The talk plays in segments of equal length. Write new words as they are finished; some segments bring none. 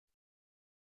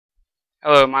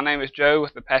Hello, my name is Joe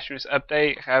with the Patch News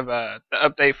Update. I have the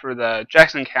update for the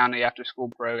Jackson County After School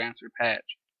Program through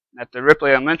Patch. At the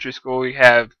Ripley Elementary School, we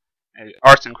have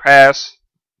arts and crafts,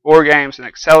 board games, an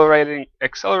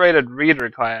accelerated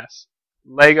reader class,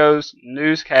 Legos,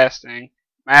 newscasting,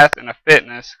 math, and a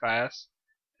fitness class.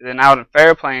 And then out in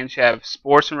Fair Plains, you have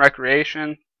sports and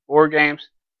recreation, board games,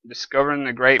 and discovering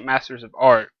the great masters of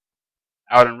art.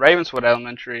 Out in Ravenswood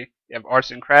Elementary, you have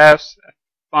arts and crafts,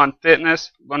 fun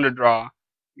fitness, learn to draw,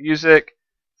 music,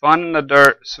 fun in the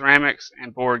dirt, ceramics,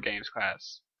 and board games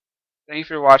class. Thank you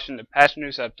for watching the Patch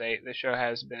News Update. This show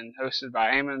has been hosted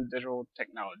by Amon Digital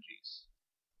Technologies.